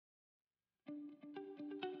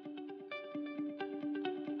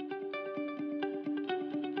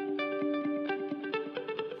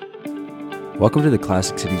Welcome to the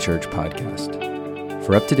Classic City Church podcast.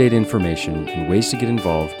 For up-to-date information and ways to get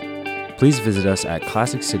involved, please visit us at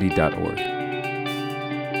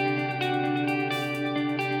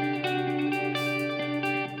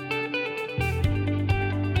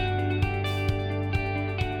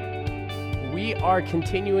We are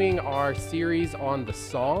continuing our series on the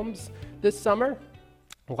Psalms this summer.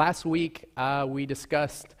 Last week, we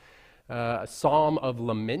discussed a psalm of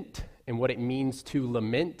lament and what it means to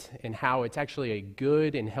lament and how it's actually a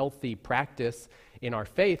good and healthy practice in our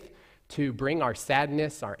faith to bring our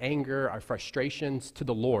sadness, our anger, our frustrations to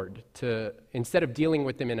the Lord, to, instead of dealing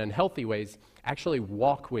with them in unhealthy ways, actually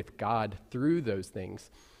walk with God through those things.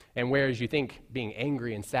 And whereas you think being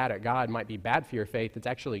angry and sad at God might be bad for your faith, it's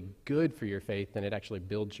actually good for your faith, and it actually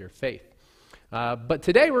builds your faith. But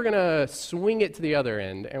today we're going to swing it to the other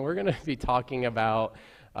end, and we're going to be talking about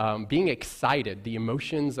being excited, the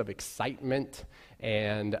emotions of excitement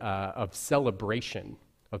and of celebration,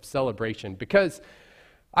 because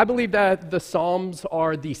I believe that the Psalms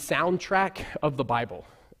are the soundtrack of the Bible.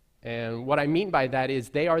 And what I mean by that is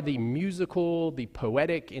they are the musical, the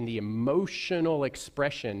poetic, and the emotional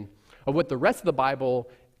expression of what the rest of the Bible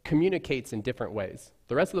communicates in different ways.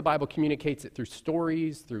 The rest of the Bible communicates it through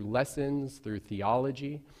stories, through lessons, through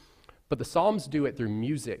theology. But the Psalms do it through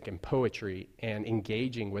music and poetry and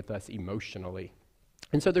engaging with us emotionally.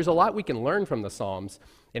 And so there's a lot we can learn from the Psalms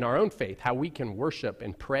in our own faith, how we can worship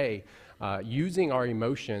and pray using our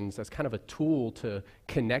emotions as kind of a tool to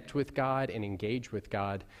connect with God and engage with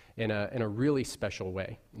God in a really special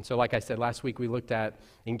way. And so like I said, last week we looked at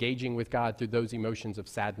engaging with God through those emotions of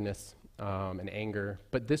sadness and anger.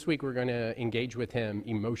 But this week we're going to engage with Him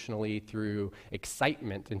emotionally through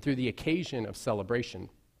excitement and through the occasion of celebration.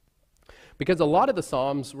 Because a lot of the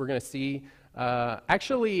Psalms we're going to see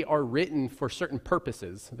actually are written for certain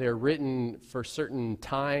purposes. They're written for certain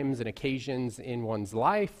times and occasions in one's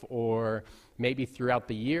life or maybe throughout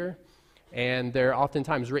the year. And they're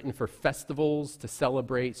oftentimes written for festivals to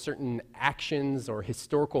celebrate certain actions or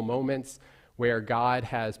historical moments where God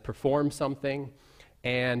has performed something.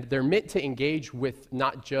 And they're meant to engage with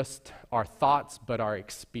not just our thoughts, but our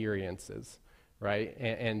experiences. Right?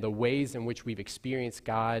 And the ways in which we've experienced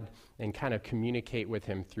God and kind of communicate with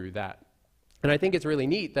Him through that. And I think it's really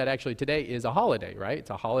neat that actually today is a holiday, right? It's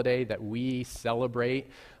a holiday that we celebrate.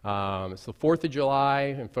 It's the 4th of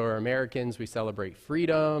July, and for Americans, we celebrate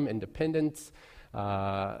freedom, independence.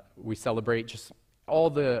 We celebrate just all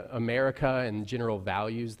the America and general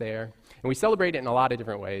values there. And we celebrate it in a lot of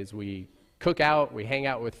different ways. We cook out, we hang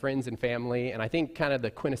out with friends and family, and I think kind of the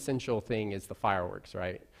quintessential thing is the fireworks,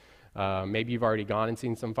 right? Maybe you've already gone and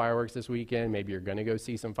seen some fireworks this weekend. Maybe you're going to go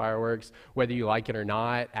see some fireworks. Whether you like it or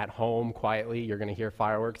not, at home, quietly, you're going to hear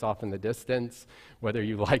fireworks off in the distance, whether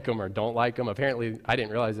you like them or don't like them. Apparently, I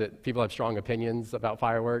didn't realize that people have strong opinions about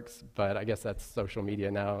fireworks, but I guess that's social media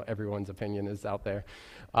now. Everyone's opinion is out there.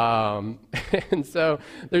 And so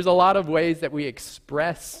there's a lot of ways that we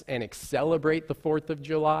express and celebrate the 4th of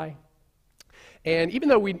July. And even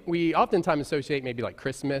though we oftentimes associate maybe like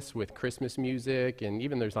Christmas with Christmas music, and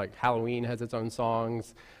even there's like Halloween has its own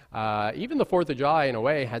songs, even the 4th of July in a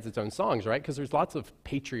way has its own songs, right? Because there's lots of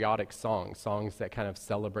patriotic songs that kind of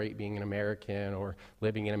celebrate being an American or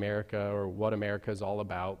living in America or what America is all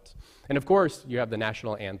about. And of course, you have the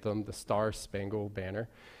national anthem, the Star-Spangled Banner.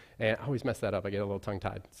 And I always mess that up. I get a little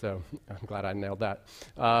tongue-tied, so I'm glad I nailed that.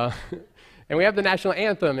 And we have the national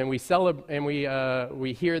anthem, and we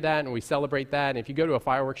hear that, and we celebrate that. And if you go to a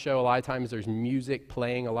fireworks show, a lot of times there's music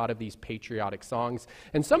playing a lot of these patriotic songs.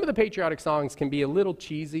 And some of the patriotic songs can be a little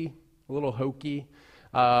cheesy, a little hokey.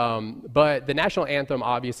 But the national anthem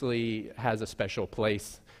obviously has a special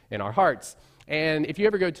place in our hearts. And if you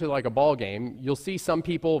ever go to like a ball game, you'll see some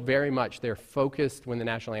people very much, they're focused when the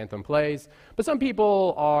national anthem plays. But some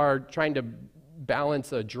people are trying to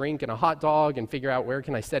balance a drink and a hot dog and figure out where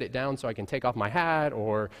can I set it down so I can take off my hat,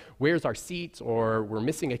 or where's our seats, or we're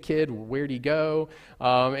missing a kid, where'd he go?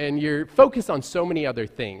 And you're focused on so many other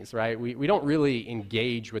things, right? We don't really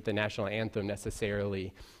engage with the national anthem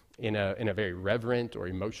necessarily in a very reverent or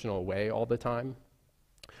emotional way all the time.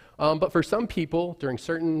 But for some people, during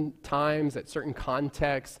certain times, at certain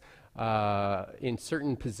contexts, in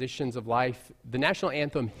certain positions of life, the national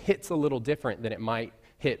anthem hits a little different than it might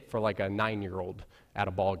hit for like a 9-year-old at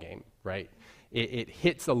a ball game, right? It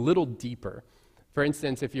hits a little deeper. For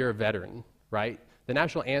instance, if you're a veteran, right? The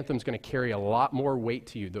national anthem is going to carry a lot more weight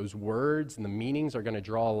to you. Those words and the meanings are going to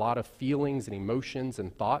draw a lot of feelings and emotions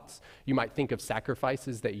and thoughts. You might think of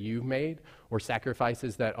sacrifices that you've made or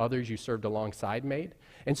sacrifices that others you served alongside made.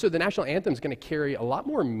 And so the national anthem is going to carry a lot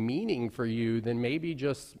more meaning for you than maybe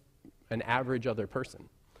just an average other person.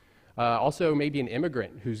 Also, maybe an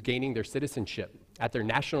immigrant who's gaining their citizenship. At their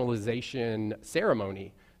nationalization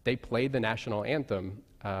ceremony, they played the national anthem.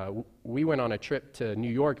 We went on a trip to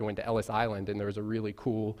New York and went to Ellis Island, and there was a really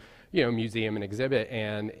cool, museum and exhibit.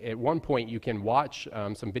 And at one point, you can watch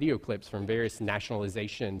some video clips from various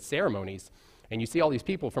nationalization ceremonies, and you see all these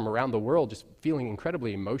people from around the world just feeling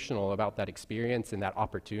incredibly emotional about that experience and that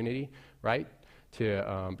opportunity, right,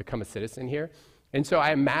 to become a citizen here. And so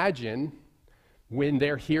I imagine when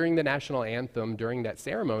they're hearing the national anthem during that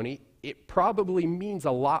ceremony, it probably means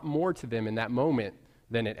a lot more to them in that moment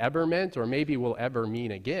than it ever meant or maybe will ever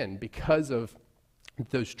mean again because of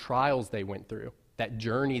those trials they went through, that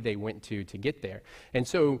journey they went to get there. And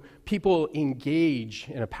so people engage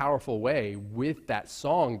in a powerful way with that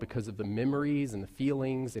song because of the memories and the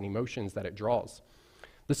feelings and emotions that it draws.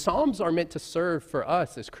 The Psalms are meant to serve for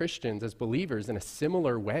us as Christians, as believers, in a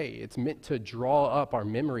similar way. It's meant to draw up our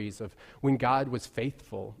memories of when God was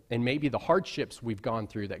faithful and maybe the hardships we've gone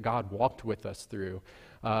through that God walked with us through,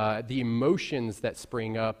 the emotions that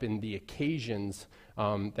spring up and the occasions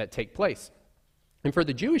that take place. And for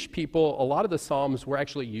the Jewish people, a lot of the Psalms were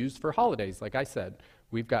actually used for holidays, like I said.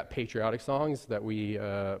 We've got patriotic songs that we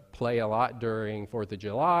play a lot during 4th of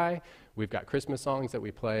July. We've got Christmas songs that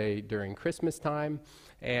we play during Christmas time.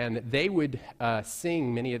 And they would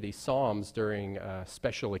sing many of these psalms during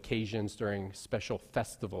special occasions, during special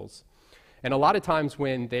festivals. And a lot of times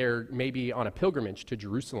when they're maybe on a pilgrimage to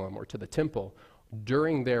Jerusalem or to the temple,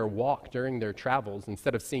 during their walk, during their travels,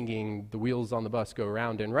 instead of singing "The Wheels on the Bus Go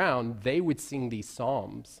Round and Round," they would sing these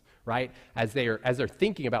psalms, right? As they're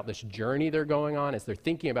thinking about this journey they're going on, as they're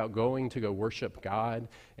thinking about going to go worship God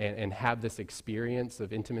and have this experience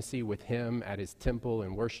of intimacy with Him at His temple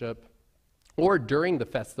and worship, or during the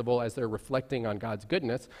festival as they're reflecting on God's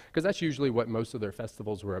goodness, because that's usually what most of their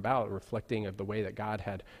festivals were about, reflecting of the way that God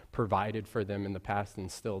had provided for them in the past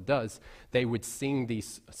and still does. They would sing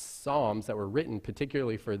these psalms that were written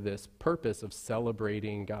particularly for this purpose of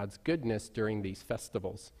celebrating God's goodness during these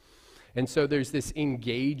festivals. And so there's this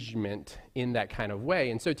engagement in that kind of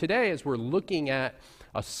way. And so today, as we're looking at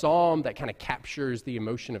a psalm that kind of captures the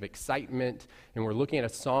emotion of excitement, and we're looking at a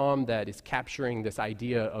psalm that is capturing this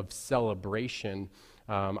idea of celebration,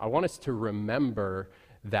 I want us to remember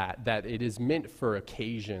that it is meant for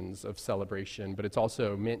occasions of celebration, but it's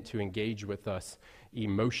also meant to engage with us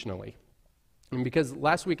emotionally. And because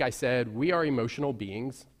last week I said we are emotional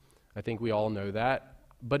beings, I think we all know that.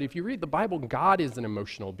 But if you read the Bible, God is an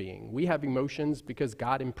emotional being. We have emotions because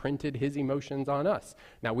God imprinted His emotions on us.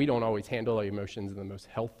 Now, we don't always handle our emotions in the most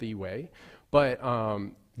healthy way, but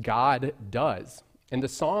God does. And the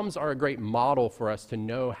Psalms are a great model for us to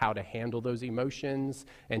know how to handle those emotions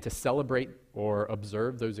and to celebrate or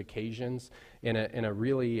observe those occasions in a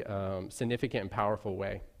really significant and powerful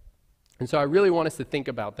way. And so I really want us to think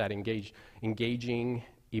about that, engaging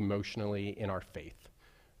emotionally in our faith.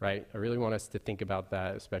 Right? I really want us to think about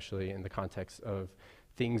that, especially in the context of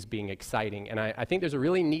things being exciting. And I think there's a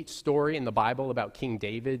really neat story in the Bible about King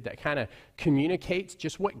David that kind of communicates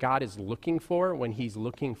just what God is looking for when He's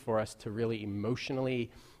looking for us to really emotionally,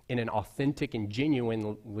 in an authentic and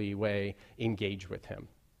genuinely way, engage with Him.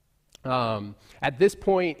 At this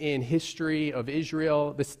point in history of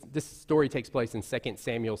Israel, this story takes place in 2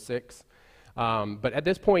 Samuel 6. But at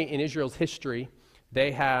this point in Israel's history,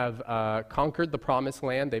 they have conquered the promised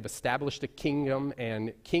land. They've established a kingdom,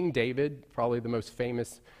 and King David, probably the most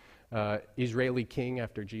famous Israeli king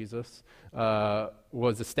after Jesus,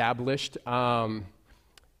 was established.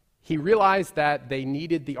 He realized that they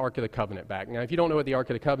needed the Ark of the Covenant back. Now, if you don't know what the Ark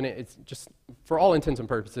of the Covenant, it's just, for all intents and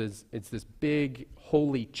purposes, it's this big,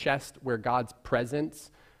 holy chest where God's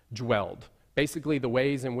presence dwelled. Basically, the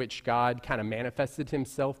ways in which God kind of manifested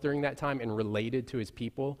Himself during that time and related to His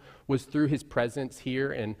people was through His presence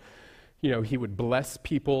here. And, He would bless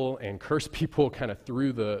people and curse people kind of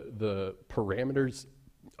through the parameters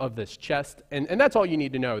of this chest. And that's all you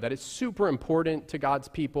need to know, that it's super important to God's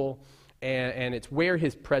people, and it's where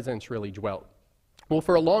His presence really dwelt. Well,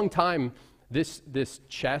 for a long time, this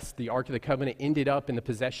chest, the Ark of the Covenant, ended up in the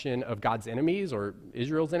possession of God's enemies, or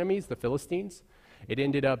Israel's enemies, the Philistines. It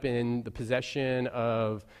ended up in the possession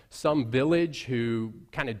of some village who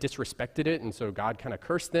kind of disrespected it, and so God kind of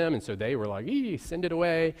cursed them, and so they were like, send it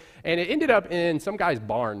away. And it ended up in some guy's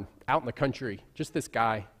barn out in the country, just this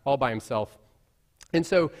guy all by himself. And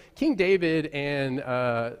so King David and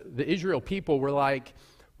the Israel people were like,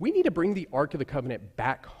 we need to bring the Ark of the Covenant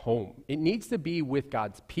back home. It needs to be with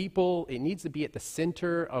God's people. It needs to be at the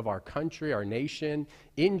center of our country, our nation,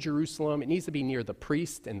 in Jerusalem. It needs to be near the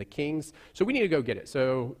priests and the kings. So we need to go get it.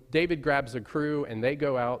 So David grabs a crew, and they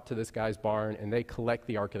go out to this guy's barn, and they collect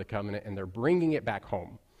the Ark of the Covenant, and they're bringing it back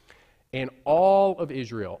home. And all of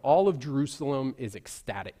Israel, all of Jerusalem is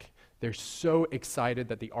ecstatic. They're so excited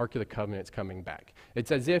that the Ark of the Covenant is coming back.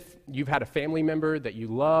 It's as if you've had a family member that you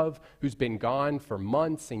love who's been gone for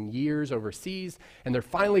months and years overseas, and they're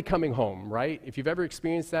finally coming home, right? If you've ever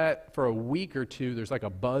experienced that for a week or two, there's like a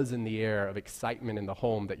buzz in the air of excitement in the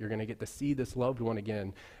home that you're going to get to see this loved one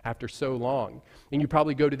again after so long. And you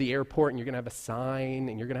probably go to the airport and you're going to have a sign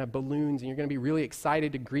and you're going to have balloons and you're going to be really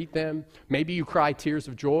excited to greet them. Maybe you cry tears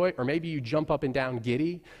of joy, or maybe you jump up and down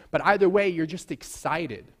giddy. But either way, you're just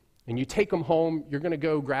excited. And you take them home, you're going to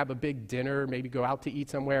go grab a big dinner, maybe go out to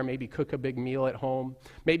eat somewhere, maybe cook a big meal at home,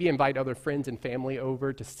 maybe invite other friends and family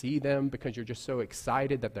over to see them because you're just so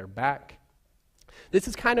excited that they're back. This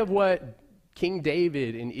is kind of what King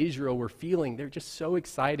David and Israel were feeling. They're just so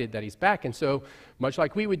excited that he's back. And so, much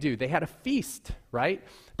like we would do, they had a feast, right?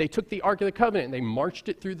 They took the Ark of the Covenant and they marched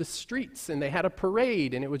it through the streets, and they had a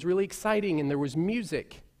parade, and it was really exciting, and there was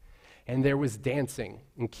music. And there was dancing.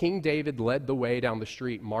 And King David led the way down the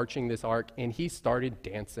street, marching this ark, and he started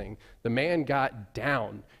dancing. The man got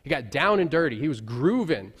down. He got down and dirty. He was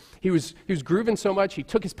grooving. He was grooving so much, he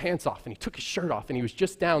took his pants off, and he took his shirt off, and he was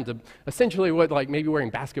just down to essentially what, like maybe wearing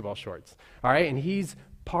basketball shorts. All right? And he's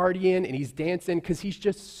partying, and he's dancing because he's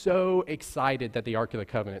just so excited that the Ark of the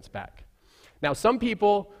Covenant's back. Now, some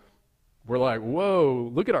people were like, whoa,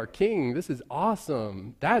 look at our king. This is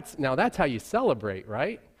awesome. That's how you celebrate,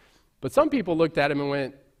 right? But some people looked at him and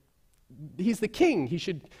went, he's the king. He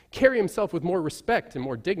should carry himself with more respect and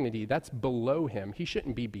more dignity. That's below him. He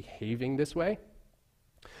shouldn't be behaving this way.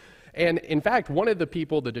 And in fact, one of the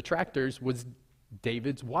people, the detractors, was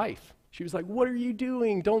David's wife. She was like, what are you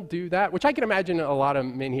doing? Don't do that. Which I can imagine a lot of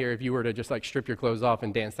men here, if you were to just like strip your clothes off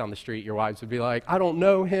and dance down the street, your wives would be like, I don't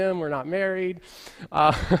know him. We're not married.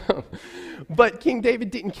 But King David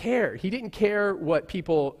didn't care. He didn't care that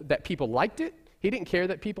people liked it. He didn't care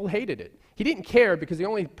that people hated it. He didn't care because the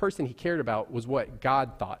only person he cared about was what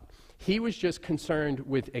God thought. He was just concerned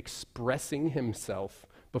with expressing himself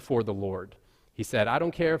before the Lord. He said, I don't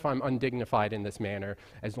care if I'm undignified in this manner,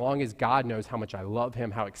 as long as God knows how much I love him,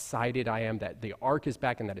 how excited I am that the ark is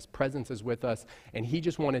back and that his presence is with us. And he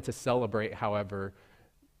just wanted to celebrate however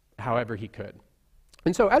he could.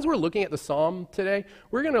 And so as we're looking at the psalm today,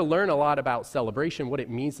 we're going to learn a lot about celebration, what it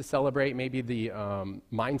means to celebrate, maybe the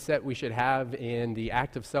mindset we should have in the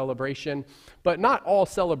act of celebration. But not all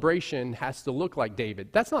celebration has to look like David.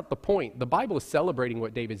 That's not the point. The Bible is celebrating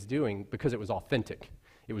what David's doing because it was authentic.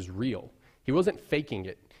 It was real. He wasn't faking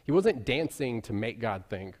it. He wasn't dancing to make God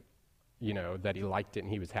think, that he liked it and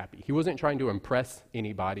he was happy. He wasn't trying to impress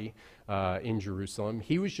anybody in Jerusalem.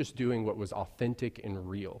 He was just doing what was authentic and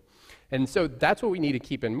real. And so that's what we need to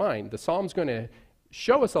keep in mind. The Psalm's going to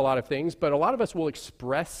show us a lot of things, but a lot of us will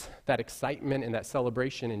express that excitement and that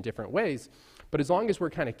celebration in different ways. But as long as we're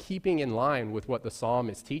kind of keeping in line with what the Psalm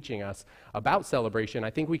is teaching us about celebration, I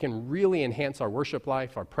think we can really enhance our worship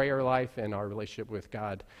life, our prayer life, and our relationship with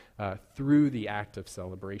God through the act of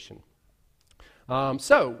celebration.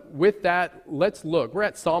 So with that, let's look. We're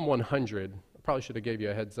at Psalm 100. I probably should have gave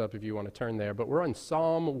you a heads up if you want to turn there, but we're on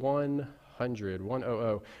Psalm 100.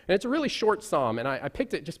 And it's a really short psalm, and I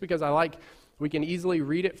picked it just because we can easily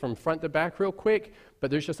read it from front to back real quick, but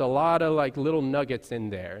there's just a lot of little nuggets in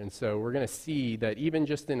there. And so we're going to see that even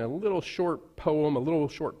just in a little short poem, a little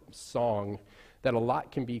short song, that a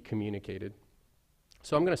lot can be communicated.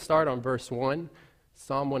 So I'm going to start on verse 1,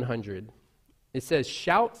 Psalm 100. It says,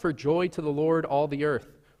 shout for joy to the Lord, all the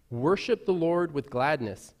earth. Worship the Lord with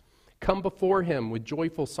gladness. Come before him with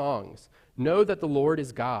joyful songs. Know that the Lord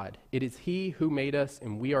is God. It is he who made us,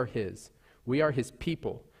 and we are his. We are his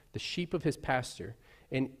people, the sheep of his pasture.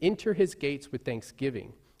 And enter his gates with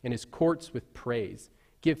thanksgiving, and his courts with praise.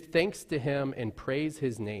 Give thanks to him and praise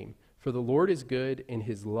his name. For the Lord is good, and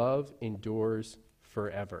his love endures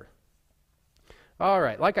forever. All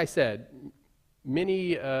right, like I said,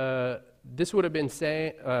 this would have been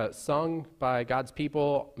sung by God's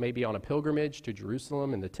people maybe on a pilgrimage to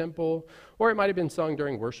Jerusalem and the temple, or it might have been sung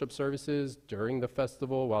during worship services during the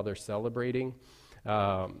festival while they're celebrating.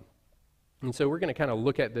 And so we're going to kind of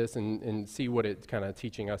look at this and see what it's kind of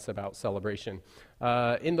teaching us about celebration.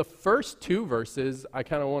 In the first two verses, I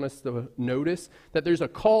kind of want us to notice that there's a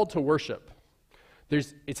call to worship.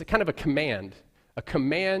 It's a kind of a command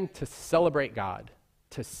to celebrate God,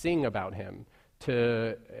 to sing about him,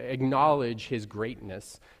 to acknowledge his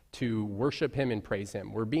greatness, to worship him and praise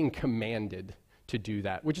him. We're being commanded to do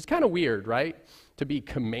that, which is kind of weird, right? To be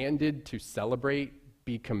commanded to celebrate,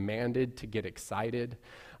 be commanded to get excited.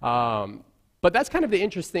 But that's kind of the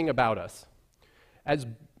interesting about us. As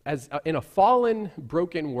in a fallen,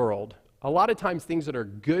 broken world, a lot of times things that are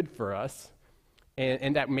good for us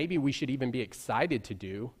and that maybe we should even be excited to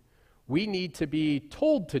do, we need to be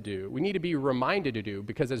told to do. We need to be reminded to do,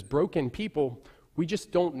 because as broken people, we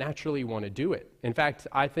just don't naturally want to do it. In fact,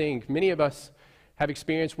 I think many of us have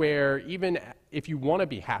experienced where even if you want to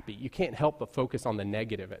be happy, you can't help but focus on the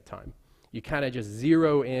negative at times. You kind of just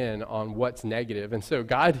zero in on what's negative. And so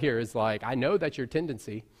God here is like, I know that's your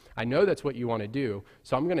tendency. I know that's what you want to do.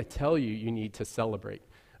 So I'm going to tell you, you need to celebrate.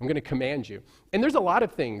 I'm going to command you. And there's a lot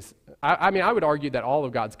of things. I mean, I would argue that all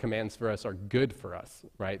of God's commands for us are good for us,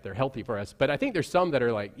 right? They're healthy for us. But I think there's some that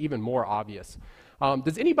are like even more obvious.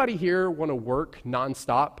 Does anybody here want to work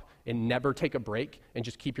nonstop and never take a break and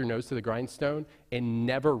just keep your nose to the grindstone and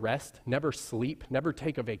never rest, never sleep, never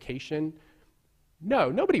take a vacation? No,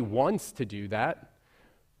 nobody wants to do that.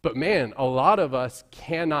 But man, a lot of us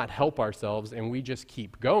cannot help ourselves and we just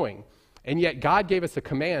keep going. And yet God gave us a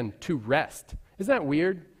command to rest. Isn't that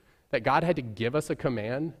weird? That God had to give us a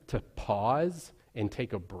command to pause and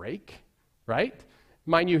take a break, right?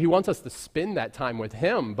 Mind you, he wants us to spend that time with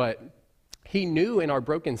him, but he knew in our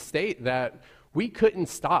broken state that we couldn't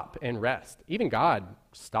stop and rest. Even God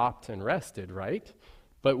stopped and rested, right?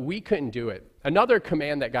 But we couldn't do it. Another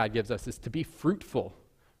command that God gives us is to be fruitful,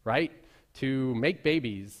 right? To make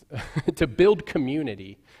babies, to build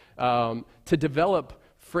community, to develop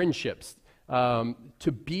friendships,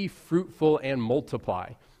 to be fruitful and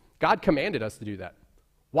multiply. God commanded us to do that.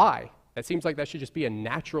 Why? That seems like that should just be a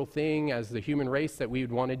natural thing as the human race that we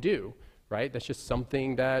would want to do, right? That's just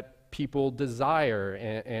something that people desire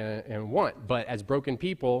and want. But as broken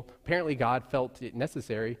people, apparently God felt it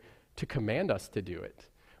necessary to command us to do it,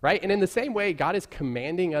 right? And in the same way, God is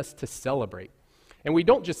commanding us to celebrate. And we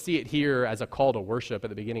don't just see it here as a call to worship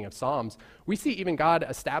at the beginning of Psalms. We see even God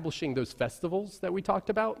establishing those festivals that we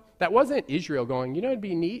talked about. That wasn't Israel going, you know, it'd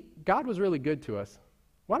be neat. God was really good to us.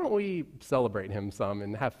 Why don't we celebrate him some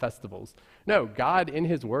and have festivals? No, God in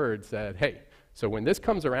his word said, hey, so when this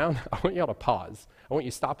comes around, I want you all to pause. I want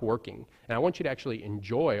you to stop working. And I want you to actually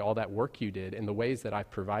enjoy all that work you did in the ways that I've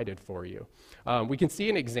provided for you. We can see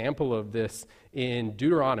an example of this in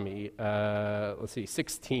Deuteronomy,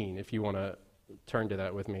 16, if you want to turn to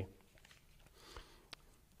that with me.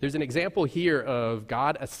 There's an example here of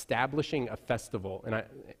God establishing a festival,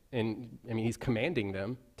 and he's commanding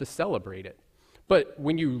them to celebrate it. But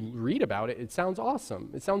when you read about it, it sounds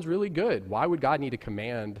awesome. It sounds really good. Why would God need to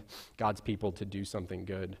command God's people to do something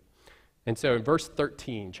good? And so in verse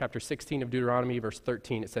 13, chapter 16 of Deuteronomy, verse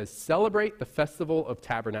 13, it says, "Celebrate the festival of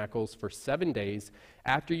tabernacles for 7 days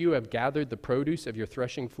after you have gathered the produce of your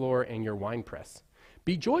threshing floor and your winepress.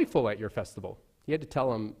 Be joyful at your festival." He had to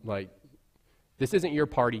tell them, like, this isn't your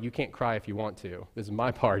party. You can't cry if you want to. This is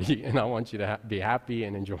my party, and I want you to be happy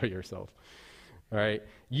and enjoy yourself. All right?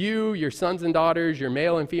 You, your sons and daughters, your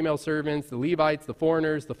male and female servants, the Levites, the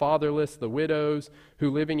foreigners, the fatherless, the widows who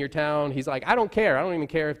live in your town. He's like, I don't care. I don't even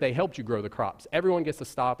care if they helped you grow the crops. Everyone gets to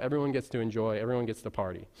stop. Everyone gets to enjoy. Everyone gets to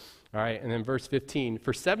party. All right? And then verse 15,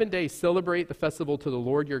 "For 7 days celebrate the festival to the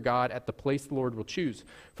Lord your God at the place the Lord will choose.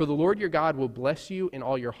 For the Lord your God will bless you in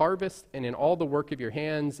all your harvest and in all the work of your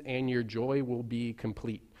hands, and your joy will be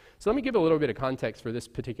complete." So let me give a little bit of context for this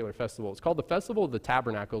particular festival. It's called the Festival of the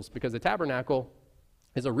Tabernacles because the tabernacle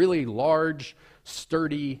is a really large,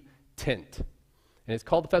 sturdy tent. And it's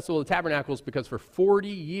called the Festival of the Tabernacles because for 40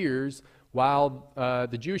 years, while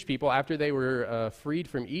the Jewish people, after they were freed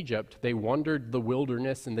from Egypt, they wandered the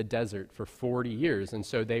wilderness and the desert for 40 years. And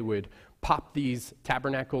so they would pop these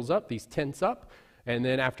tabernacles up, these tents up, and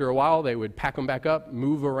then after a while, they would pack them back up,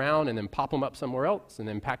 move around, and then pop them up somewhere else, and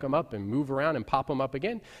then pack them up and move around and pop them up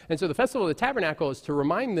again. And so the Festival of the Tabernacle is to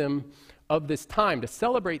remind them of this time, to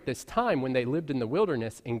celebrate this time when they lived in the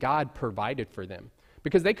wilderness and God provided for them.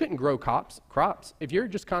 Because they couldn't grow crops. If you're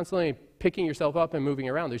just constantly picking yourself up and moving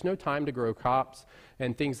around, there's no time to grow crops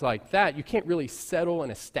and things like that. You can't really settle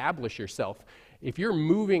and establish yourself. If you're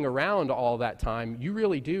moving around all that time, you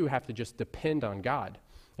really do have to just depend on God.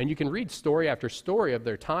 And you can read story after story of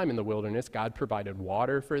their time in the wilderness. God provided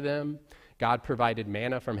water for them. God provided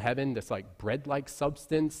manna from heaven, this like bread-like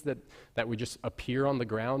substance that would just appear on the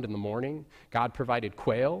ground in the morning. God provided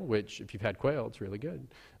quail, which if you've had quail, it's really good,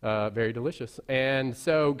 very delicious. And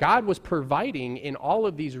so God was providing in all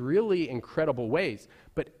of these really incredible ways.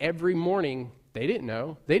 But every morning, they didn't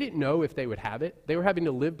know. They didn't know if they would have it. They were having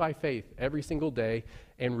to live by faith every single day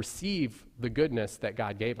and receive the goodness that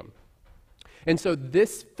God gave them. And so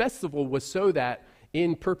this festival was so that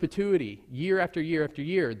in perpetuity, year after year after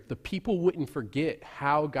year, the people wouldn't forget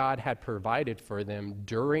how God had provided for them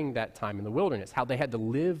during that time in the wilderness, how they had to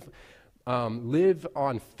live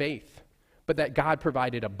on faith, but that God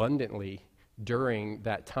provided abundantly during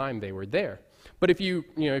that time they were there. But if you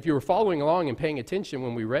were following along and paying attention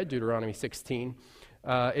when we read Deuteronomy 16,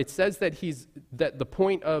 it says that the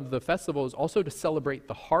point of the festival is also to celebrate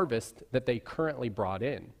the harvest that they currently brought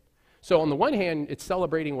in. So on the one hand, it's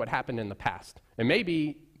celebrating what happened in the past. And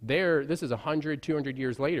maybe this is 100, 200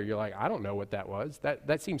 years later. You're like, I don't know what that was.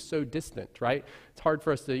 That seems so distant, right? It's hard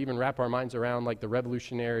for us to even wrap our minds around like the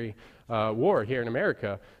Revolutionary War here in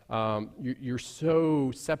America. You're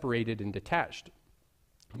so separated and detached.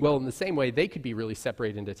 Well, in the same way, they could be really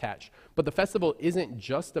separated and detached. But the festival isn't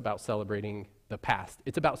just about celebrating the past.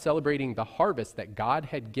 It's about celebrating the harvest that God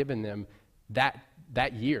had given them that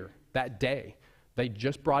year, that day. They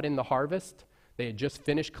just brought in the harvest. They had just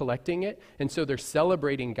finished collecting it. And so they're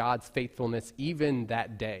celebrating God's faithfulness even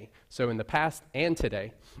that day. So in the past and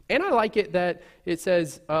today. And I like it that it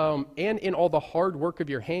says, and in all the hard work of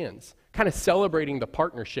your hands. Kind of celebrating the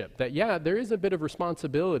partnership that, there is a bit of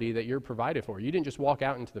responsibility that you're provided for. You didn't just walk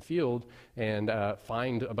out into the field and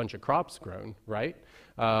find a bunch of crops grown, right?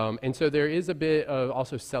 And so there is a bit of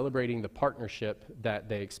also celebrating the partnership that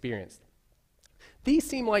they experienced. These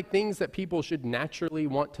seem like things that people should naturally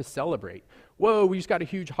want to celebrate. Whoa, we just got a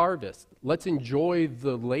huge harvest. Let's enjoy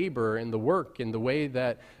the labor and the work and the way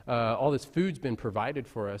that all this food's been provided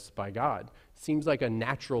for us by God. Seems like a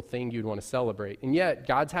natural thing you'd want to celebrate. And yet,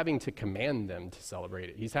 God's having to command them to celebrate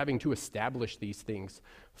it. He's having to establish these things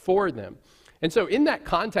for them. And so in that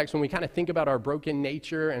context, when we kind of think about our broken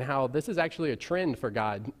nature and how this is actually a trend for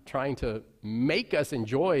God, trying to make us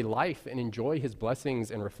enjoy life and enjoy his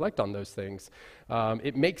blessings and reflect on those things,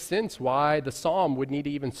 it makes sense why the psalm would need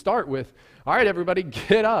to even start with, all right, everybody,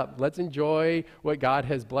 get up. Let's enjoy what God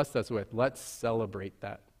has blessed us with. Let's celebrate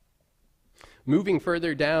that. Moving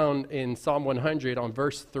further down in Psalm 100 on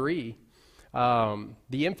verse 3, the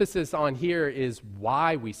emphasis on here is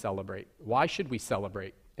why we celebrate. Why should we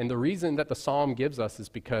celebrate? And the reason that the psalm gives us is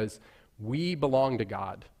because we belong to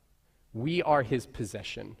God. We are his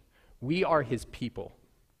possession. We are his people.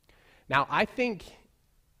 Now, I think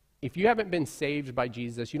if you haven't been saved by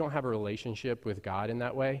Jesus, you don't have a relationship with God in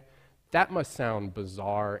that way, that must sound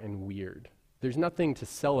bizarre and weird. There's nothing to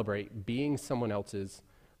celebrate being someone else's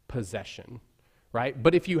possession, right?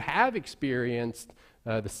 But if you have experienced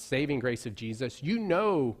the saving grace of Jesus, you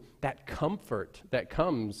know that comfort that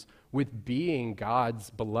comes with being God's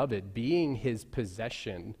beloved, being his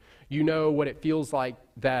possession. You know what it feels like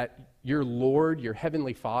that your Lord, your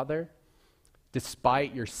heavenly Father,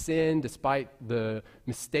 despite your sin, despite the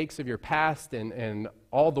mistakes of your past and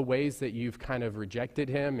all the ways that you've kind of rejected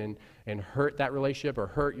him and hurt that relationship or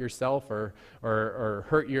hurt yourself or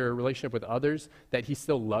hurt your relationship with others, that he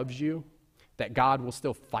still loves you, that God will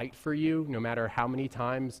still fight for you no matter how many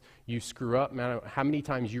times you screw up, no matter how many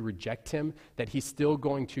times you reject him, that he's still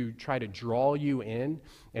going to try to draw you in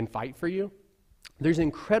and fight for you. There's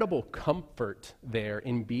incredible comfort there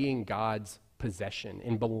in being God's possession,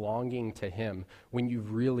 in belonging to him when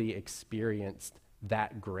you've really experienced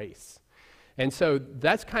that grace. And so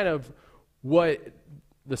that's kind of what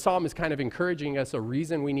the psalm is kind of encouraging us. A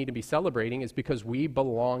reason we need to be celebrating is because we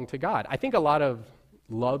belong to God. I think a lot of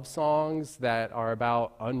love songs that are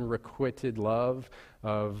about unrequited love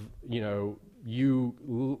of, you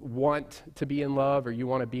want to be in love or you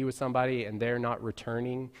want to be with somebody and they're not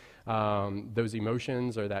returning those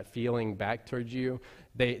emotions or that feeling back towards you.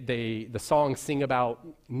 The songs sing about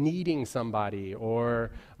needing somebody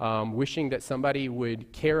or wishing that somebody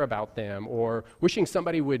would care about them or wishing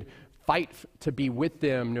somebody would fight to be with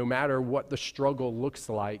them no matter what the struggle looks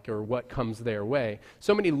like or what comes their way.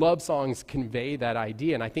 So many love songs convey that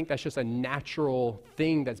idea, and I think that's just a natural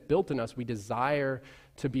thing that's built in us. We desire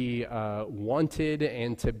to be wanted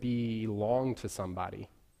and to belong to somebody.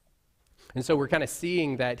 And so we're kind of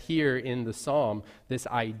seeing that here in the psalm, this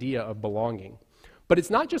idea of belonging. But it's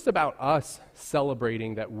not just about us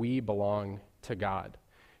celebrating that we belong to God.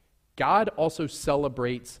 God also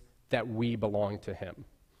celebrates that we belong to him.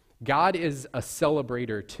 God is a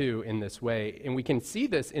celebrator too in this way, and we can see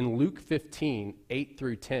this in Luke 15, 8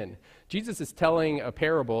 through 10. Jesus is telling a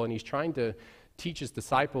parable, and he's trying to teach his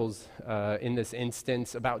disciples in this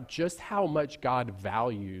instance about just how much God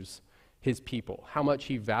values his people, how much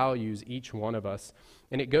he values each one of us.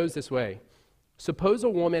 And it goes this way. Suppose a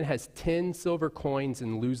woman has 10 silver coins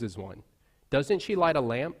and loses one. Doesn't she light a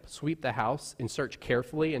lamp, sweep the house, and search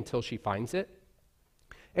carefully until she finds it?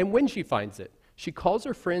 And when she finds it, she calls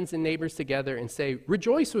her friends and neighbors together and say,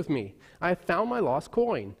 "Rejoice with me, I have found my lost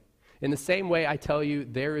coin." In the same way, I tell you,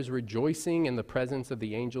 there is rejoicing in the presence of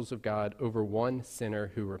the angels of God over one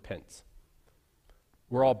sinner who repents.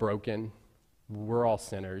 We're all broken. We're all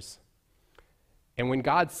sinners. And when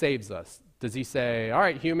God saves us, does he say, "All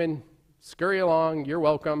right, human, scurry along, you're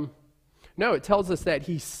welcome"? No, it tells us that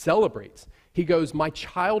he celebrates. He goes, my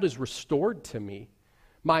child is restored to me.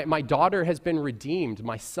 My daughter has been redeemed.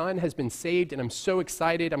 My son has been saved, and I'm so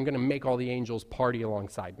excited. I'm going to make all the angels party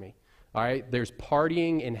alongside me. All right? There's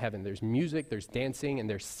partying in heaven. There's music, there's dancing, and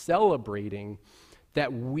there's celebrating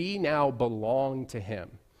that we now belong to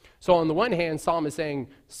him. So on the one hand, Psalm is saying,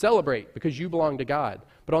 celebrate because you belong to God.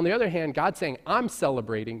 But on the other hand, God's saying, I'm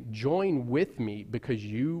celebrating. Join with me because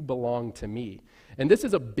you belong to me. And this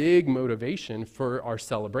is a big motivation for our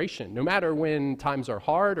celebration. No matter when times are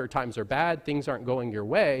hard or times are bad, things aren't going your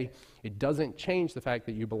way, it doesn't change the fact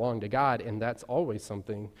that you belong to God, and that's always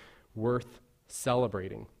something worth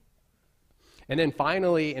celebrating. And then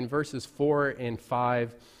finally, in verses 4 and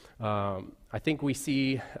 5, I think we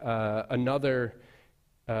see another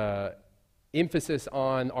emphasis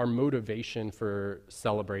on our motivation for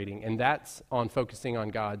celebrating, and that's on focusing on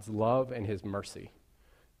God's love and his mercy.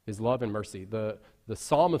 His love and mercy. The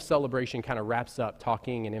Psalm of Celebration kind of wraps up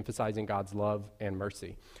talking and emphasizing God's love and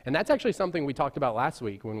mercy. And that's actually something we talked about last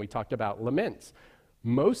week when we talked about laments.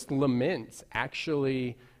 Most laments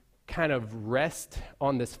actually kind of rest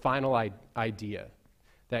on this final idea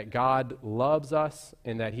that God loves us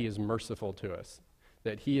and that he is merciful to us,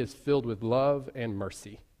 that he is filled with love and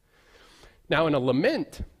mercy. Now, in a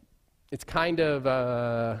lament, it's kind of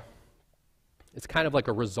like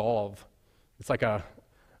a resolve. It's like a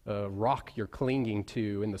rock you're clinging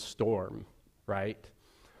to in the storm, right?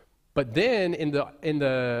 But then in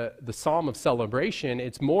the Psalm of Celebration,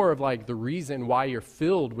 it's more of like the reason why you're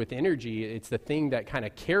filled with energy. It's the thing that kind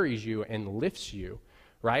of carries you and lifts you,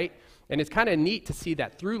 right? And it's kind of neat to see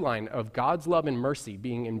that through line of God's love and mercy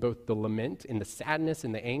being in both the lament, in the sadness,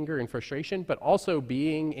 in the anger and frustration, but also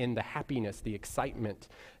being in the happiness, the excitement,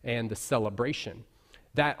 and the celebration.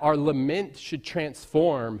 That our lament should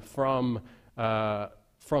transform from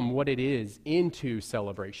what it is into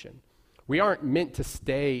celebration. We aren't meant to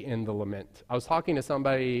stay in the lament. I was talking to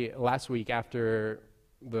somebody last week after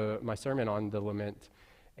my sermon on the lament,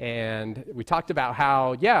 and we talked about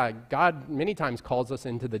how, God many times calls us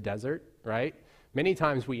into the desert, right? Many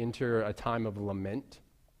times we enter a time of lament,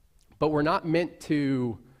 but we're not meant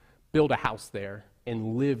to build a house there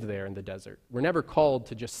and live there in the desert. We're never called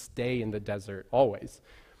to just stay in the desert always.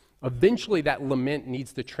 Eventually, that lament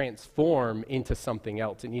needs to transform into something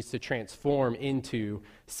else. It needs to transform into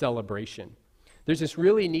celebration. There's this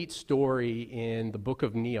really neat story in the book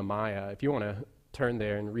of Nehemiah. If you want to turn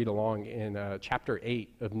there and read along in chapter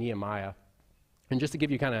 8 of Nehemiah. And just to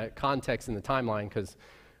give you kind of context in the timeline, because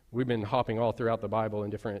we've been hopping all throughout the Bible in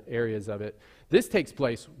different areas of it, this takes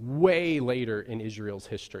place way later in Israel's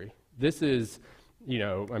history. This is,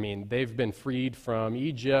 they've been freed from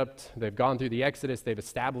Egypt. They've gone through the Exodus. They've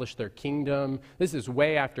established their kingdom. This is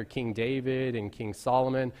way after King David and King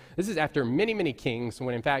Solomon. This is after many, many kings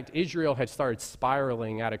when, in fact, Israel had started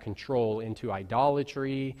spiraling out of control into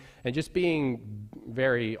idolatry and just being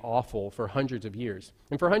very awful for hundreds of years.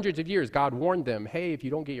 And for hundreds of years, God warned them, hey, if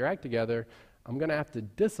you don't get your act together, I'm going to have to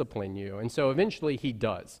discipline you. And so eventually he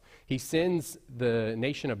does. He sends the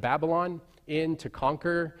nation of Babylon in to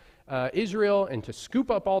conquer Israel and to scoop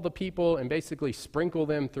up all the people and basically sprinkle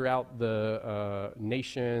them throughout the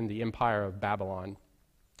nation, the empire of Babylon.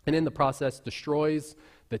 And in the process, destroys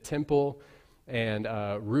the temple and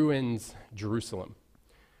ruins Jerusalem.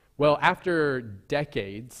 Well, after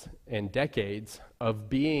decades and decades of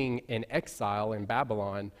being in exile in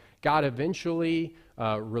Babylon, God eventually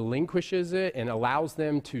relinquishes it and allows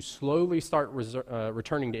them to slowly start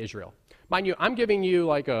returning to Israel. Mind you, I'm giving you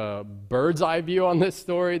like a bird's eye view on this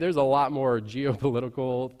story. There's a lot more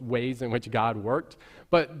geopolitical ways in which God worked.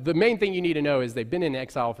 But the main thing you need to know is they've been in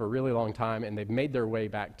exile for a really long time, and they've made their way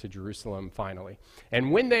back to Jerusalem finally.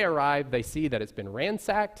 And when they arrive, they see that it's been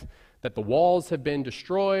ransacked, that the walls have been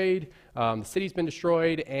destroyed, the city's been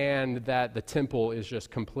destroyed, and that the temple is just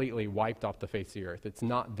completely wiped off the face of the earth. It's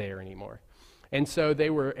not there anymore. And so they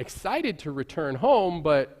were excited to return home,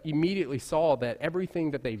 but immediately saw that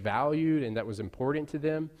everything that they valued and that was important to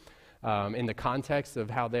them in the context of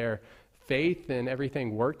how their faith and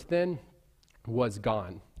everything worked then was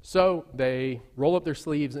gone. So they roll up their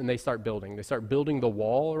sleeves and they start building. They start building the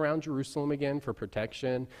wall around Jerusalem again for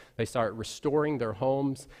protection. They start restoring their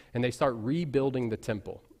homes, and they start rebuilding the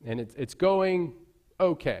temple. And it's going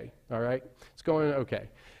okay, all right? It's going okay.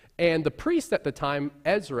 And the priest at the time,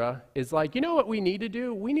 Ezra, is like, you know what we need to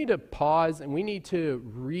do? We need to pause and we need to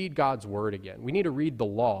read God's word again. We need to read the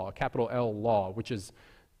law, capital L law, which is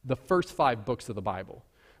the first 5 books of the Bible.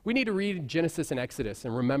 We need to read Genesis and Exodus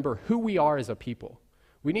and remember who we are as a people.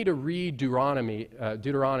 We need to read Deuteronomy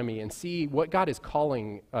and see what God is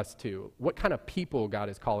calling us to, what kind of people God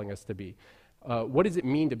is calling us to be. what does it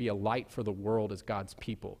mean to be a light for the world as God's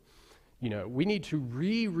people? We need to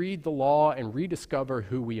reread the law and rediscover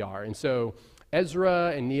who we are. And so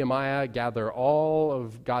Ezra and Nehemiah gather all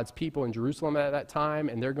of God's people in Jerusalem at that time,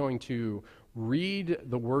 and they're going to read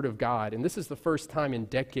the Word of God. And this is the first time in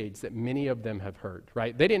decades that many of them have heard,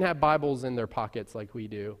 right? They didn't have Bibles in their pockets like we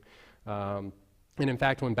do. And in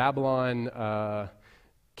fact, when Babylon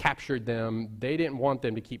captured them, they didn't want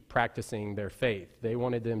them to keep practicing their faith. They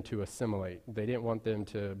wanted them to assimilate. They didn't want them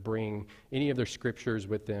to bring any of their scriptures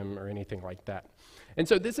with them or anything like that. And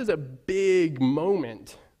so this is a big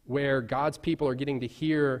moment where God's people are getting to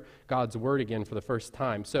hear God's word again for the first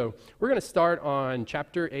time. So we're going to start on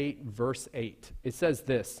chapter 8, verse 8. It says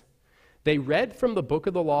this: "They read from the book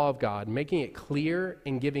of the law of God, making it clear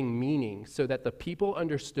and giving meaning so that the people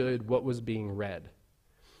understood what was being read.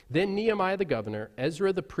 Then Nehemiah the governor,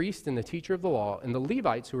 Ezra the priest and the teacher of the law, and the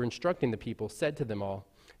Levites who were instructing the people said to them all,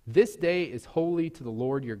 'This day is holy to the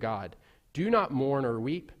Lord your God. Do not mourn or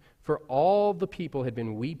weep,' for all the people had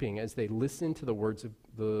been weeping as they listened to the words of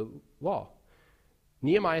the law.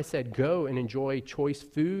 Nehemiah said, 'Go and enjoy choice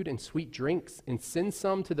food and sweet drinks, and send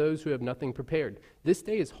some to those who have nothing prepared. This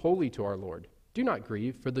day is holy to our Lord. Do not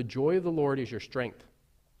grieve, for the joy of the Lord is your strength.'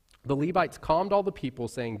 The Levites calmed all the people,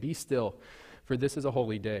 saying, 'Be still, for this is a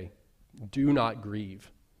holy day. Do not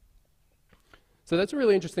grieve.'" So that's a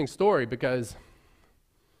really interesting story, because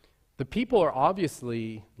the people are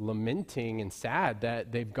obviously lamenting and sad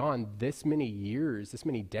that they've gone this many years, this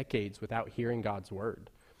many decades without hearing God's word.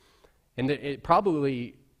 And that it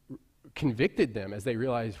probably convicted them as they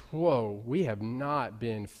realized, whoa, we have not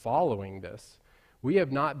been following this. We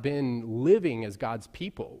have not been living as God's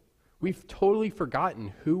people. We've totally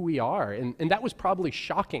forgotten who we are. And that was probably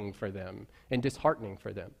shocking for them and disheartening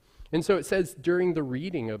for them. And so it says during the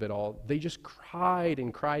reading of it all, they just cried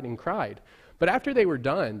and cried and cried. But after they were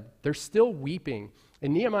done, they're still weeping.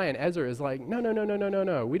 And Nehemiah and Ezra is like,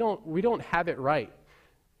 no. We don't have it right.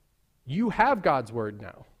 You have God's word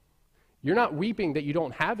now. You're not weeping that you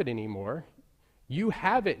don't have it anymore. You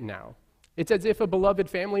have it now. It's as if a beloved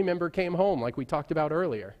family member came home, like we talked about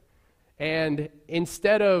earlier. And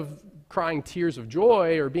instead of crying tears of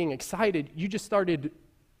joy or being excited, you just started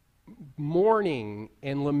mourning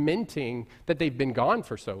and lamenting that they've been gone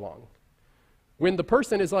for so long. When the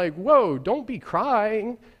person is like, whoa, don't be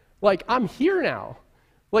crying. Like, I'm here now.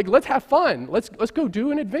 Like, let's have fun. Let's go do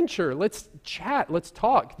an adventure. Let's chat. Let's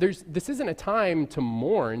talk. This isn't a time to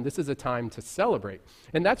mourn. This is a time to celebrate.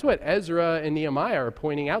 And that's what Ezra and Nehemiah are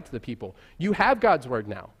pointing out to the people. You have God's word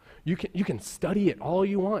now. You can study it all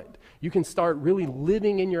you want. You can start really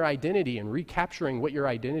living in your identity and recapturing what your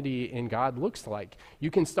identity in God looks like.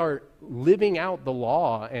 You can start living out the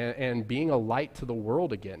law and being a light to the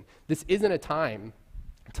world again. This isn't a time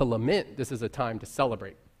to lament. This is a time to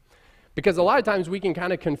celebrate. Because a lot of times we can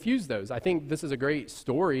kind of confuse those. I think this is a great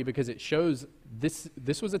story because it shows this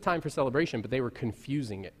was a time for celebration, but they were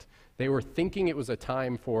confusing it. They were thinking it was a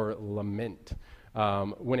time for lament,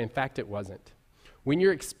 when in fact it wasn't. When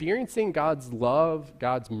you're experiencing God's love,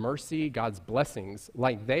 God's mercy, God's blessings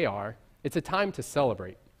like they are, it's a time to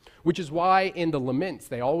celebrate, which is why in the laments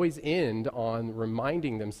they always end on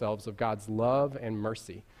reminding themselves of God's love and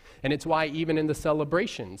mercy. And it's why even in the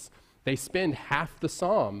celebrations, they spend half the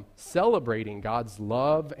psalm celebrating God's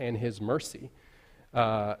love and his mercy,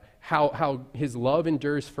 how his love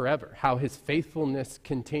endures forever, how his faithfulness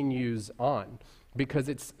continues on. Because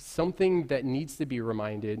it's something that needs to be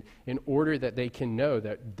reminded in order that they can know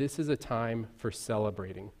that this is a time for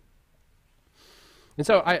celebrating. And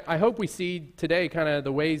so I hope we see today kind of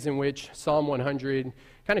the ways in which Psalm 100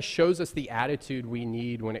 kind of shows us the attitude we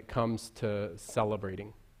need when it comes to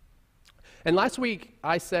celebrating. And last week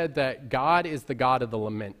I said that God is the God of the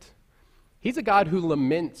lament. He's a God who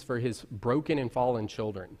laments for his broken and fallen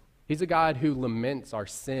children. He's a God who laments our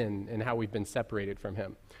sin and how we've been separated from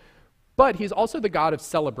him. But he's also the God of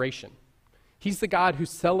celebration. He's the God who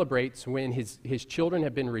celebrates when his children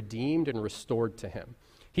have been redeemed and restored to him.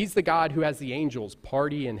 He's the God who has the angels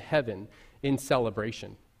party in heaven in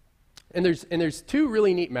celebration. And there's two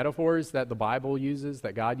really neat metaphors that the Bible uses,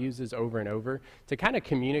 that God uses over and over, to kind of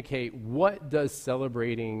communicate what does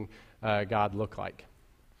celebrating God look like.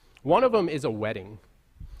 One of them is a wedding.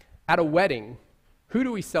 At a wedding, who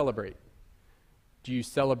do we celebrate? Do you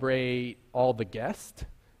celebrate all the guests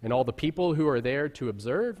and all the people who are there to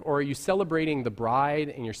observe, or are you celebrating the bride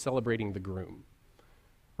and you're celebrating the groom?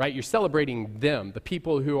 Right? You're celebrating them, the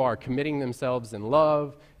people who are committing themselves in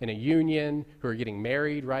love, in a union, who are getting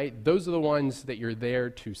married, right? Those are the ones that you're there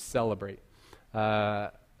to celebrate.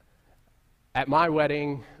 At my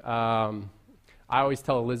wedding, I always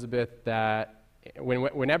tell Elizabeth that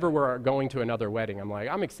whenever we're going to another wedding, I'm like,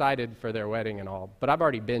 I'm excited for their wedding and all, but I've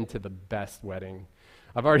already been to the best wedding.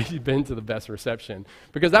 I've already been to the best reception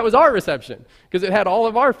because that was our reception, because it had all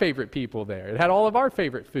of our favorite people there. It had all of our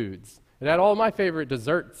favorite foods. It had all of my favorite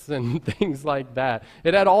desserts and things like that.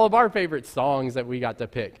 It had all of our favorite songs that we got to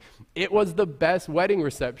pick. It was the best wedding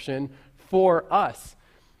reception for us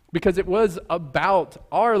because it was about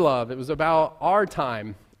our love. It was about our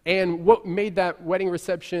time. And what made that wedding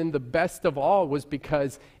reception the best of all was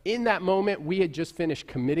because in that moment, we had just finished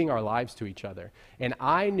committing our lives to each other. And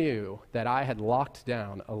I knew that I had locked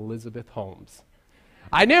down Elizabeth Holmes.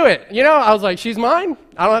 I knew it. I was like, she's mine.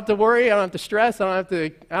 I don't have to worry. I don't have to stress. I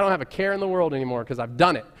don't have a care in the world anymore because I've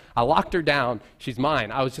done it. I locked her down. She's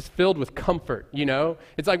mine. I was just filled with comfort,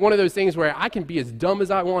 It's like one of those things where I can be as dumb as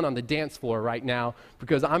I want on the dance floor right now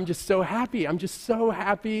because I'm just so happy. I'm just so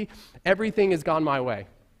happy. Everything has gone my way.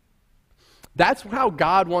 That's how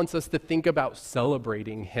God wants us to think about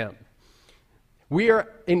celebrating him. We are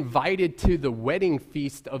invited to the wedding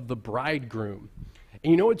feast of the bridegroom.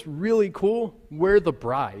 And you know what's really cool? We're the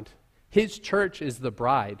bride. His church is the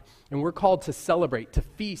bride. And we're called to celebrate, to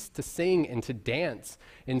feast, to sing, and to dance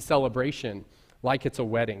in celebration like it's a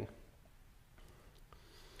wedding.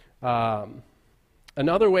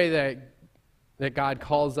 Another way that God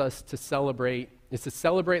calls us to celebrate is to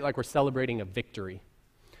celebrate like we're celebrating a victory.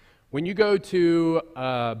 When you go to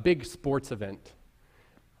a big sports event,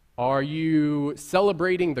 are you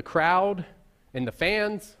celebrating the crowd and the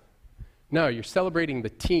fans? No, you're celebrating the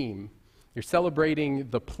team. You're celebrating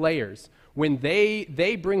the players. When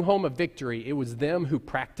they bring home a victory, it was them who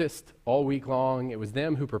practiced all week long. It was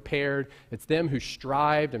them who prepared. It's them who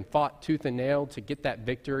strived and fought tooth and nail to get that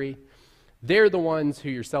victory. They're the ones who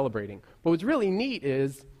you're celebrating. But what's really neat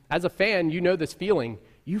is, as a fan, you know this feeling.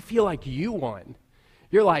 You feel like you won.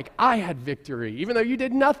 You're like, I had victory, even though you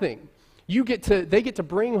did nothing. They get to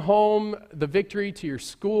bring home the victory to your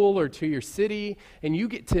school or to your city, and you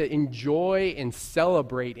get to enjoy and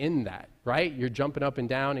celebrate in that, right? You're jumping up and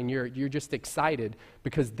down, and you're just excited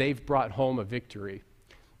because they've brought home a victory.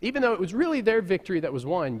 Even though it was really their victory that was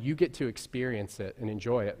won, you get to experience it and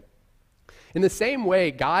enjoy it. In the same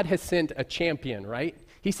way, God has sent a champion, right?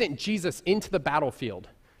 He sent Jesus into the battlefield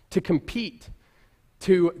to compete,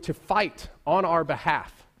 to fight on our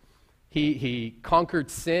behalf. He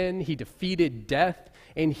conquered sin, he defeated death,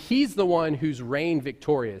 and he's the one who's reigned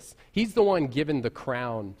victorious. He's the one given the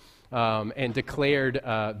crown and declared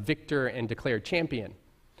victor and declared champion.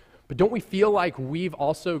 But don't we feel like we've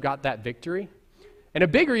also got that victory? And a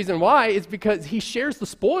big reason why is because he shares the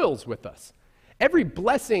spoils with us. Every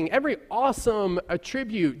blessing, every awesome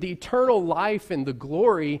attribute, the eternal life and the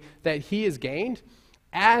glory that he has gained,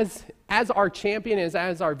 as our champion,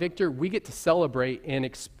 as our victor, we get to celebrate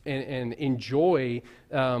and enjoy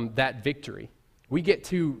that victory. We get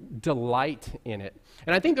to delight in it.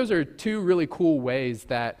 And I think those are two really cool ways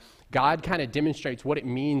that God kind of demonstrates what it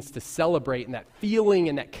means to celebrate and that feeling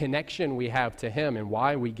and that connection we have to him and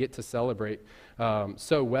why we get to celebrate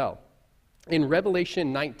so well. In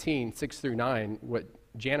Revelation 19, 6 through 9, what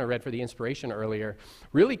Jana read for the inspiration earlier,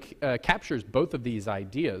 really captures both of these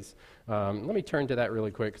ideas. Let me turn to that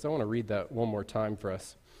really quick because I want to read that one more time for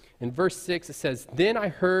us. In verse 6, it says, "Then I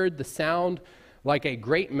heard the sound like a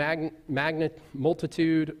great magnet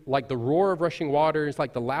multitude, like the roar of rushing waters,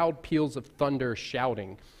 like the loud peals of thunder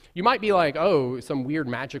shouting." You might be like, oh, some weird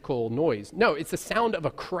magical noise. No, it's the sound of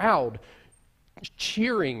a crowd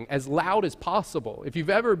cheering as loud as possible. If you've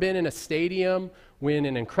ever been in a stadium when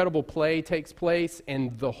an incredible play takes place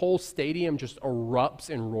and the whole stadium just erupts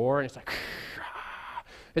and roars, and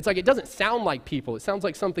it's like it doesn't sound like people. It sounds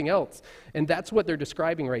like something else. And that's what they're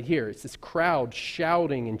describing right here. It's this crowd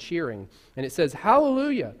shouting and cheering. And it says,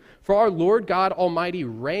 "Hallelujah, for our Lord God Almighty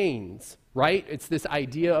reigns," right? It's this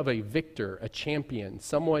idea of a victor, a champion,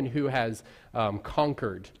 someone who has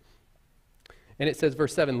conquered. And it says,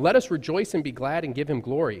 verse 7, "Let us rejoice and be glad and give him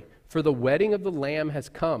glory, for the wedding of the Lamb has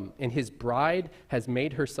come, and his bride has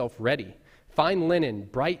made herself ready. Fine linen,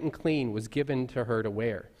 bright and clean, was given to her to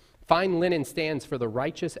wear. Fine linen stands for the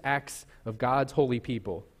righteous acts of God's holy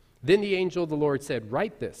people. Then the angel of the Lord said,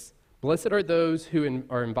 'Write this, blessed are those who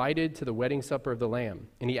are invited to the wedding supper of the Lamb.'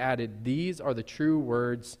 And he added, 'These are the true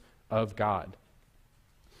words of God.'"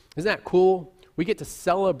 Isn't that cool? We get to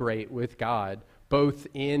celebrate with God, both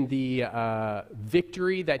in the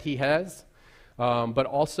victory that he has, but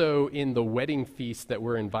also in the wedding feast that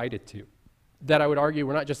we're invited to. That I would argue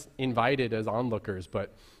we're not just invited as onlookers,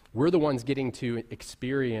 but we're the ones getting to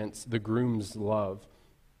experience the groom's love.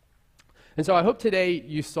 And so I hope today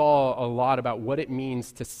you saw a lot about what it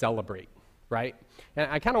means to celebrate, right?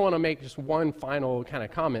 And I kind of want to make just one final kind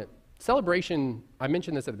of comment Celebration, I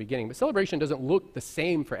mentioned this at the beginning, but celebration doesn't look the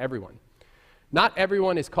same for everyone. Not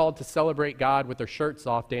everyone is called to celebrate God with their shirts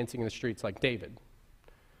off, dancing in the streets like David.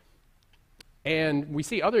 And we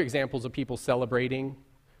see other examples of people celebrating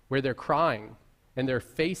where they're crying and they're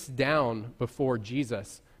face down before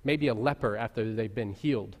Jesus, maybe a leper after they've been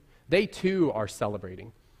healed. They too are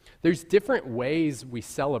celebrating. There's different ways we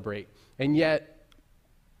celebrate, and yet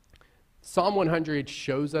Psalm 100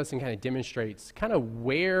 shows us and kind of demonstrates kind of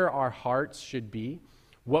where our hearts should be,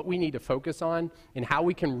 what we need to focus on, and how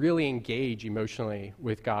we can really engage emotionally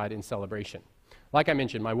with God in celebration. Like I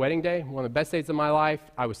mentioned, my wedding day, one of the best days of my life,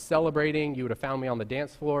 I was celebrating. You would have found me on the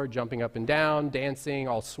dance floor, jumping up and down, dancing,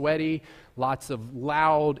 all sweaty, lots of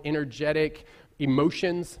loud, energetic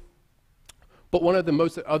emotions. But one of the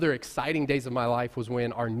most other exciting days of my life was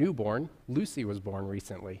when our newborn, Lucy, was born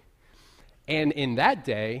recently. And in that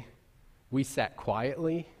day, we sat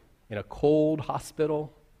quietly in a cold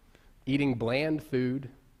hospital, eating bland food,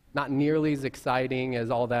 not nearly as exciting as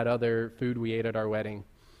all that other food we ate at our wedding.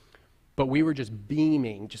 But we were just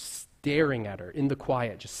beaming, just staring at her in the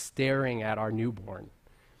quiet, just staring at our newborn.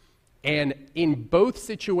 And in both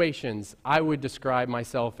situations, I would describe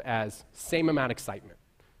myself as same amount of excitement,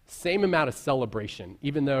 same amount of celebration,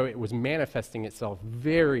 even though it was manifesting itself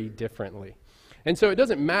very differently. And so it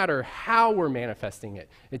doesn't matter how we're manifesting it.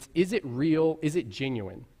 Is it real? Is it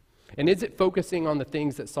genuine? And is it focusing on the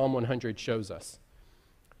things that Psalm 100 shows us?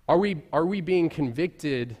 Are we being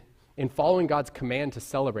convicted in following God's command to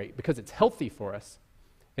celebrate because it's healthy for us?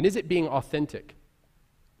 And is it being authentic?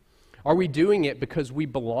 Are we doing it because we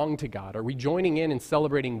belong to God? Are we joining in and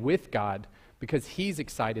celebrating with God because He's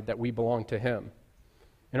excited that we belong to Him?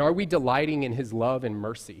 And are we delighting in His love and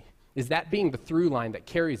mercy? Is that being the through line that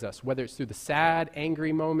carries us, whether it's through the sad,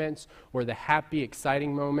 angry moments or the happy,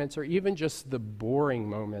 exciting moments or even just the boring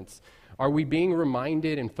moments? Are we being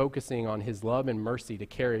reminded and focusing on His love and mercy to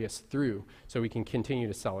carry us through so we can continue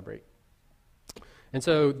to celebrate? And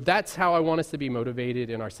so that's how I want us to be motivated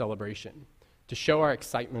in our celebration, to show our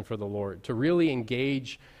excitement for the Lord, to really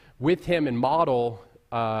engage with Him and model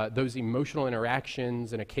those emotional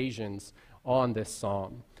interactions and occasions on this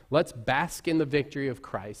psalm. Let's bask in the victory of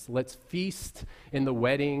Christ. Let's feast in the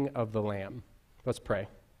wedding of the Lamb. Let's pray.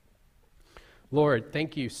 Lord,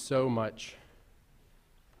 thank you so much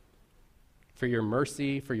for your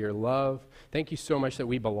mercy, for your love. Thank you so much that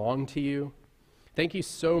we belong to you. Thank you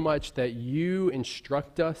so much that you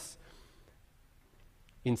instruct us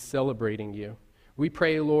in celebrating you. We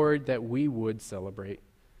pray, Lord, that we would celebrate,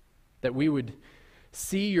 that we would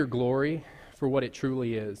see your glory for what it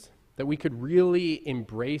truly is, that we could really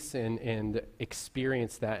embrace and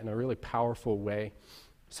experience that in a really powerful way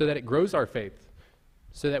so that it grows our faith,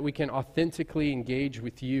 so that we can authentically engage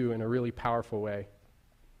with you in a really powerful way.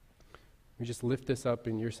 We just lift this up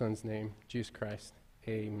in your Son's name, Jesus Christ.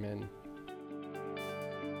 Amen.